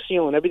walking on the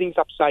ceiling. Everything's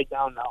upside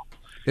down now.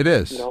 It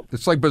is.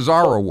 It's like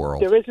Bizarro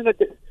World. There isn't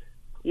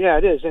yeah,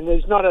 it is, and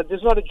there's not a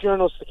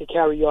journalist that can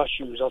carry your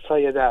shoes. I'll tell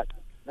you that.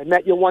 I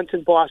met you once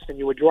in Boston.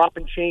 You were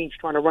dropping change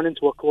trying to run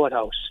into a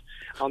courthouse.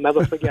 I'll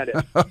never forget it.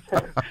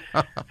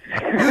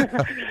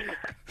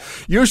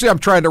 Usually I'm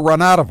trying to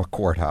run out of a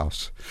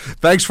courthouse.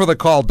 Thanks for the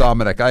call,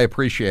 Dominic. I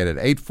appreciate it.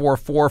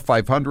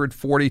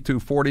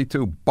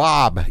 844-500-4242.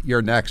 Bob,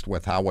 you're next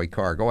with Howie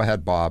Carr. Go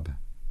ahead, Bob.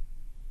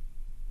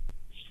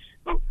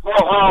 Well,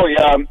 Howie,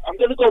 I'm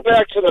going to go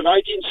back to the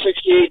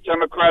 1968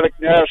 Democratic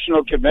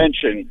National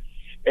Convention,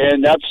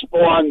 and that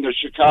spawned the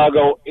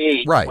Chicago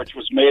 8, which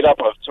was made up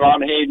of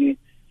Tom Hayden,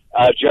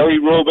 Jerry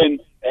Rubin,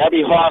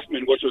 Abby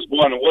Hoffman, which was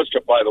born in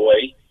Worcester, by the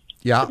way.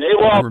 Yeah, they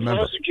were all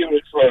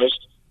prosecuted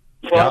first,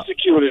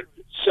 prosecuted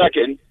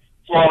second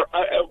for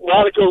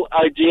radical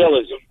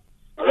idealism.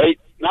 All right,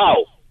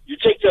 now you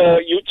take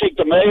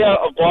the mayor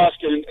of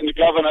Boston and the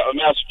governor of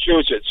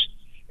Massachusetts,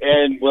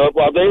 and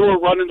while they were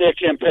running their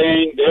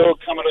campaign, they were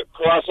coming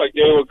across like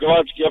they were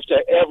God's gift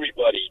to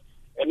everybody,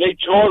 and they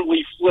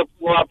totally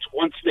flip-flopped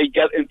once they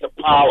get into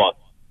power.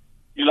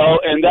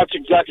 And that's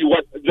exactly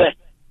what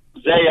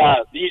they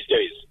are these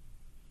days.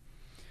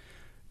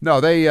 No,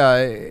 they,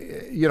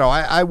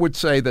 I would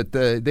say that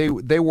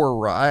they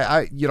were,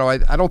 I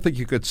don't think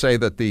you could say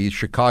that the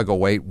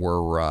Chicago 8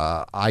 were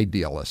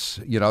idealists.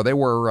 They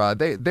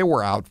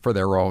were out for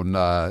their own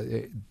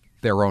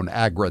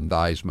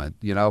aggrandizement.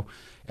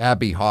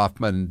 Abby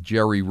Hoffman,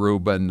 Jerry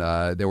Rubin.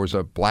 There was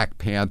a Black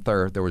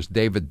Panther. There was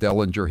David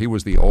Dillinger. He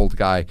was the old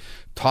guy.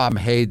 Tom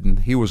Hayden.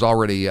 He was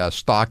already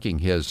stalking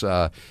his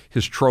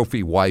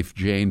trophy wife,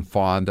 Jane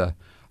Fonda.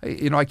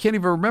 I can't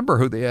even remember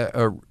who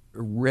the.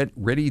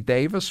 Ritty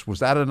Davis, was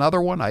that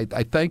another one? I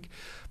think,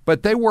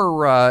 but they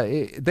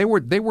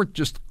were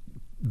just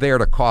there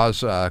to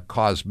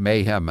cause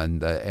mayhem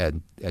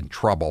and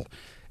trouble.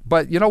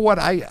 But you know what?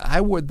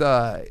 I would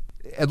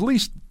at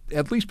least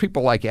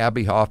people like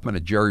Abby Hoffman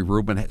and Jerry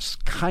Rubin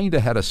kind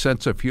of had a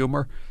sense of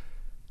humor.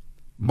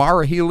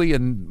 Mara Healy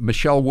and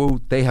Michelle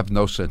Wu, they have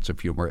no sense of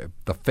humor.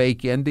 The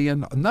fake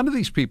Indian, none of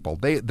these people,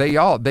 they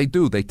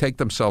do. They take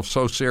themselves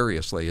so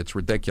seriously. It's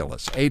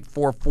ridiculous.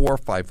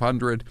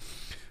 844-500-4242,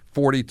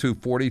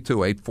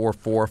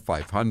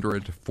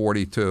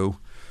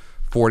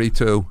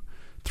 844-500-4242,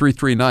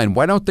 339.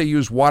 Why don't they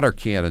use water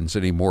cannons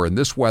anymore? In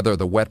this weather,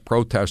 the wet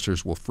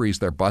protesters will freeze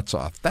their butts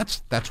off.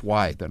 That's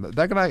why.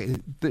 They're gonna.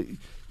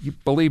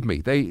 Believe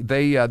me,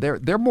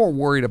 they're more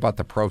worried about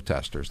the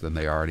protesters than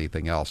they are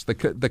anything else.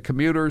 The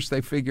commuters, they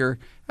figure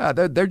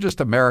they're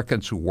just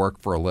Americans who work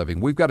for a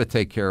living. We've got to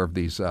take care of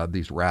these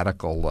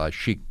radical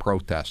chic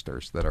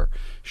protesters that are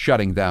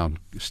shutting down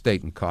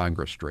state and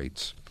Congress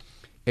streets.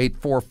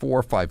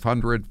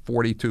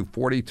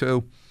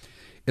 844-500-4242.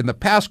 In the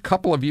past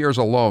couple of years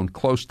alone,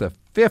 close to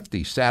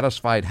 50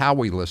 satisfied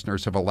Howie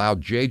listeners have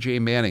allowed J.J.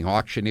 Manning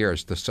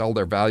auctioneers to sell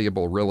their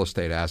valuable real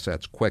estate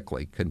assets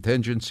quickly,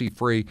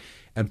 contingency-free,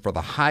 and for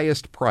the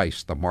highest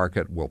price the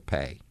market will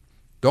pay.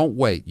 Don't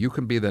wait. You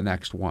can be the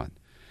next one.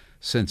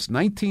 Since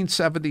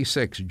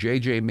 1976,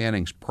 J.J.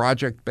 Manning's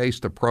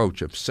project-based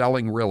approach of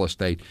selling real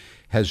estate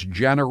has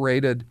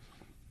generated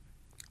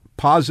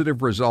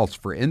positive results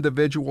for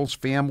individuals,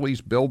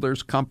 families,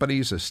 builders,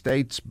 companies,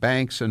 estates,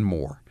 banks, and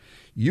more.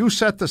 You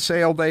set the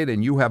sale date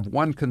and you have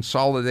one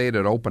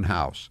consolidated open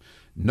house.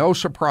 No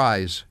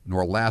surprise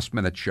nor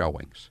last-minute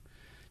showings.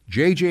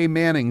 J.J.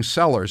 Manning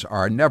sellers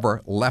are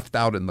never left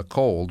out in the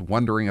cold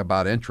wondering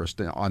about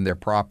interest on their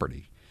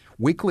property.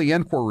 Weekly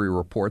inquiry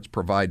reports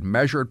provide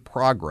measured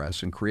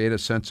progress and create a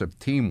sense of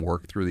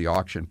teamwork through the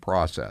auction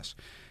process.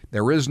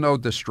 There is no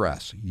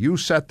distress. You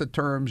set the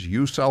terms,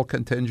 you sell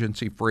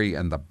contingency-free,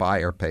 and the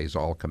buyer pays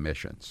all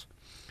commissions.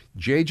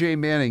 J.J.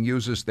 Manning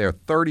uses their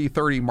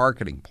 30-30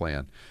 marketing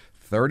plan,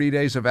 30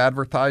 days of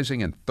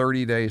advertising and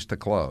 30 days to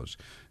close.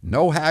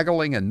 No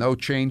haggling and no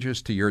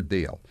changes to your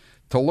deal.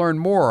 To learn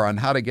more on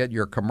how to get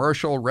your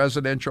commercial,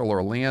 residential,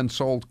 or land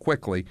sold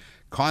quickly,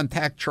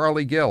 contact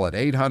Charlie Gill at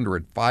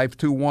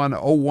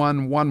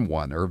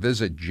 800-521-0111 or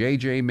visit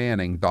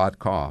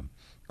jjmanning.com.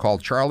 Call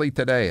Charlie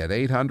today at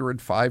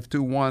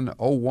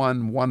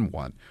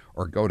 800-521-0111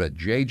 or go to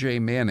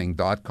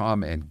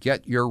jjmanning.com and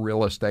get your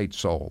real estate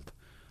sold.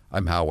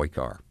 I'm Howie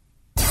Carr.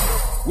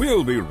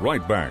 We'll be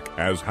right back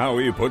as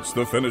Howie puts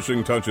the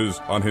finishing touches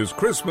on his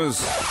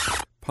Christmas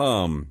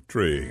palm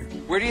tree.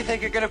 Where do you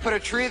think you're going to put a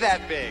tree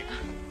that big?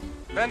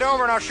 Bend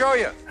over and I'll show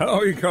you.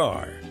 Howie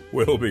Carr.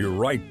 We'll be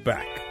right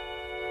back.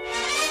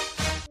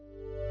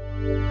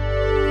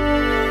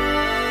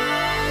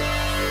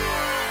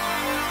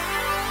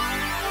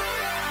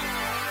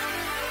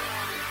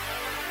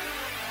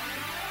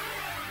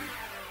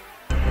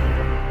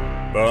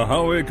 The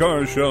Howie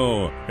Carr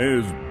Show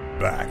is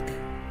back.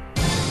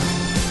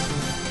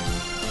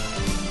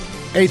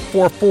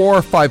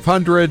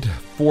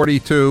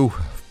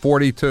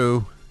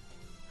 844-500-4242.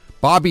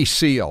 Bobby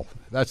Seale.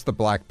 That's the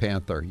Black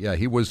Panther. Yeah,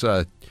 he was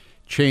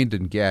chained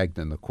and gagged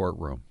in the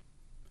courtroom.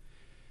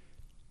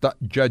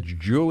 Judge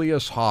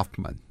Julius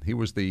Hoffman. He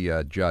was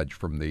the judge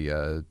from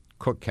the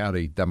Cook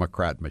County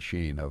Democrat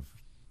machine of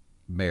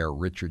Mayor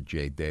Richard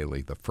J.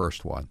 Daley, the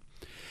first one.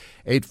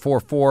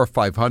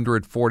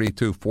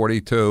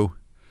 844-500-4242.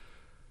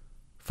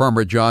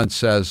 Farmer John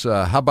says,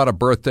 how about a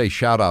birthday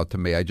shout-out to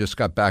me? I just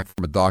got back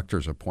from a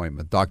doctor's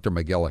appointment, Dr.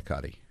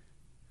 McGillicuddy.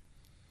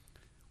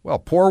 Well,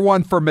 pour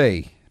one for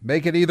me.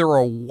 Make it either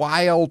a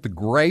wild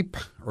grape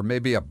or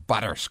maybe a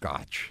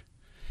butterscotch.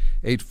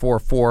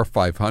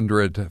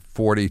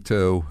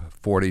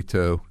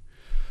 844-500-4242.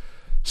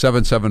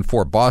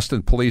 774.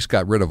 Boston police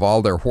got rid of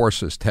all their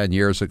horses 10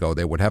 years ago.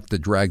 They would have to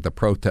drag the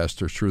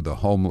protesters through the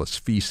homeless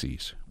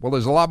feces. Well,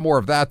 there's a lot more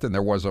of that than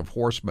there was of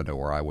horse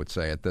manure, I would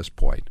say, at this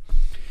point.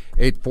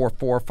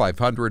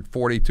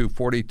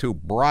 844-500-4242.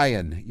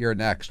 Brian, you're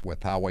next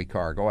with Howie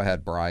Carr. Go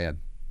ahead, Brian.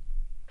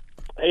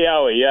 Hey,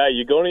 Howie. Yeah,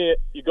 you go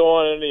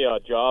on any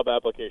job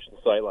application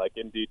site like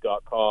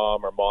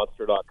Indeed.com or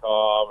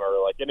Monster.com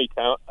or like any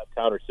town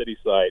or city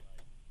site.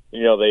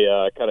 You know, they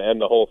kind of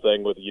end the whole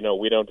thing with, you know,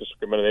 we don't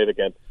discriminate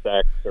against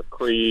sex or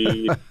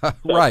creed, right,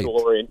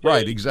 sexual orientation.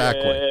 Right,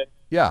 exactly.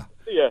 Yeah.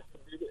 Yeah.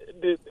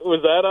 Did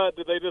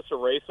they just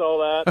erase all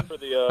that for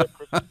the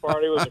Christmas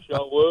party with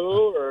Michelle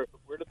Wu, or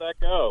where did that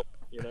go?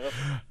 You know.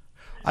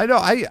 I know.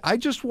 I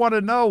just want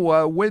to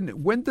know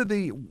when do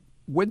the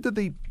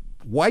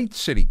white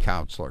city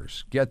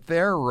councilors get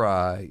their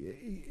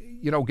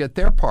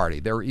party,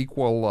 their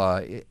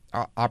equal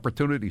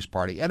opportunities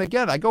party? And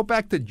again, I go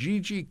back to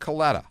Gigi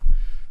Coletta,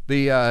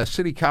 the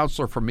city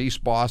councilor from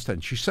East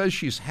Boston. She says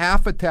she's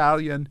half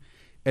Italian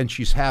and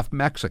she's half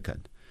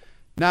Mexican.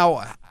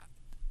 Now,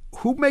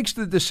 who makes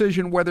the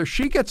decision whether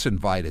she gets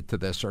invited to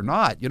this or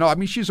not? You know, I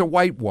mean, she's a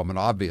white woman,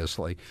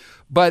 obviously.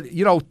 But,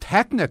 you know,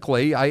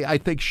 technically, I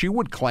think she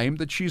would claim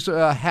that she's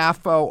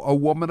half a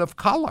woman of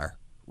color,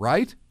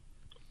 right?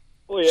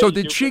 Well, yeah, so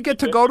did she get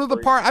to go to the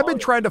party? I've been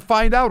trying to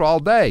find out all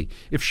day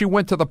if she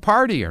went to the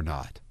party or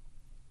not.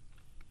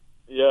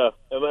 Yeah,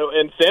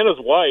 and Santa's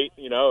white,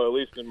 you know, at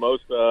least in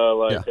most, you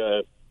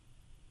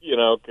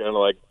know, kind of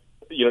like,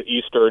 you know,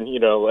 Eastern, you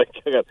know, like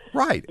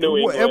right. New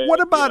England, and what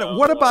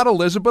about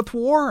Elizabeth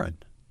Warren?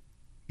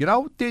 You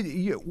know,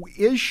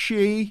 is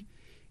she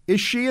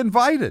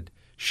invited?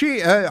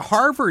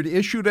 Harvard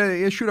issued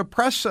a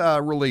press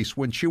release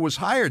when she was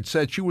hired,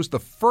 said she was the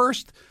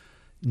first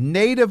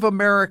Native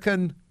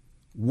American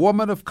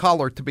woman of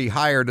color to be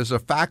hired as a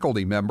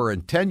faculty member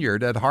and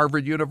tenured at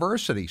Harvard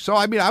University. So,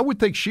 I mean, I would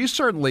think she's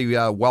certainly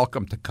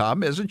welcome to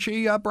come, isn't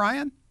she,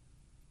 Brian?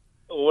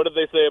 What did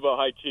they say about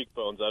high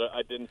cheekbones?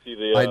 I didn't see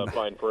the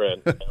fine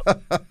print.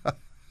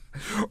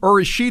 Or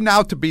is she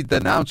now to be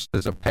denounced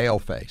as a pale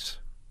face?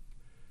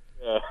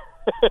 Yeah.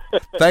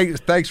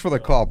 Thanks for the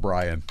call,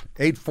 Brian.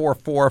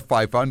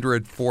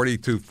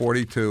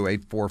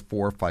 844-500-4242,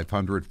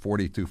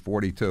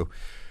 844-500-4242.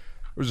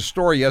 There was a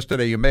story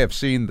yesterday. You may have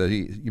seen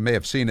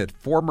it.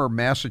 Former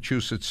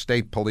Massachusetts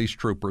State Police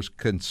troopers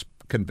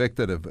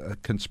convicted of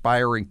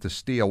conspiring to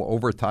steal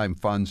overtime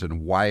funds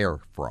and wire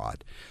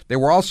fraud. They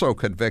were also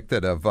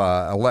convicted of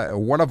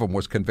one of them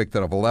was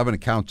convicted of 11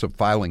 counts of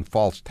filing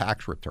false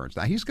tax returns.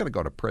 Now he's going to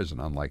go to prison,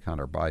 unlike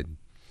Hunter Biden.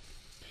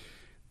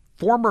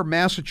 Former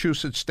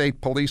Massachusetts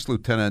State Police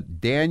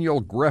Lieutenant Daniel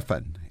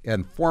Griffin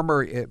and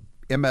former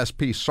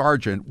MSP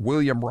Sergeant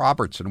William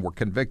Robertson were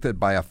convicted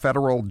by a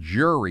federal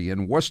jury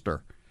in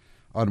Worcester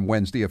on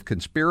Wednesday of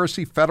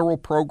conspiracy, federal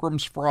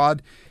programs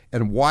fraud,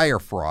 and wire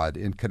fraud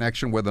in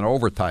connection with an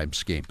overtime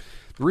scheme.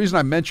 The reason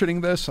I'm mentioning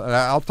this,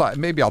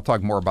 maybe I'll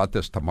talk more about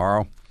this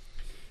tomorrow.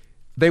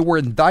 They were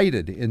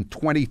indicted in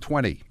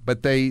 2020,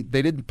 but they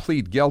didn't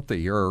plead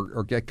guilty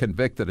or get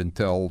convicted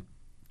until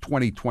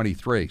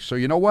 2023. So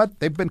you know what?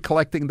 They've been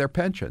collecting their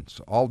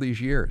pensions all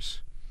these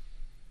years.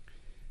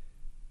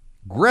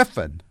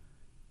 Griffin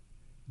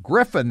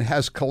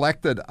has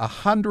collected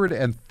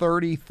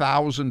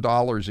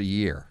 $130,000 a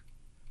year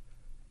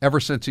ever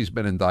since he's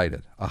been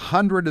indicted.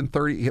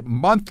 $130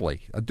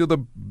 monthly. Do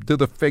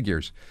the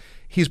figures.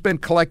 He's been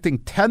collecting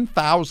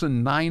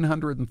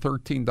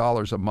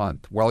 $10,913 a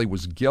month while he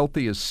was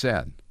guilty as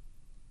sin.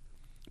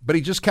 But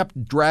he just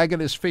kept dragging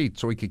his feet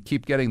so he could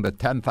keep getting the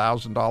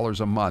 $10,000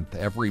 a month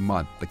every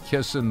month. The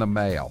kiss in the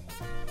mail.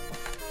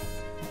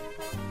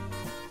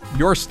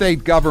 Your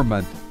state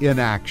government in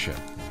action.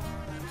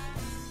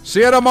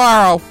 See you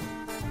tomorrow.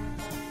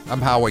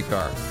 I'm Howie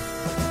Carr.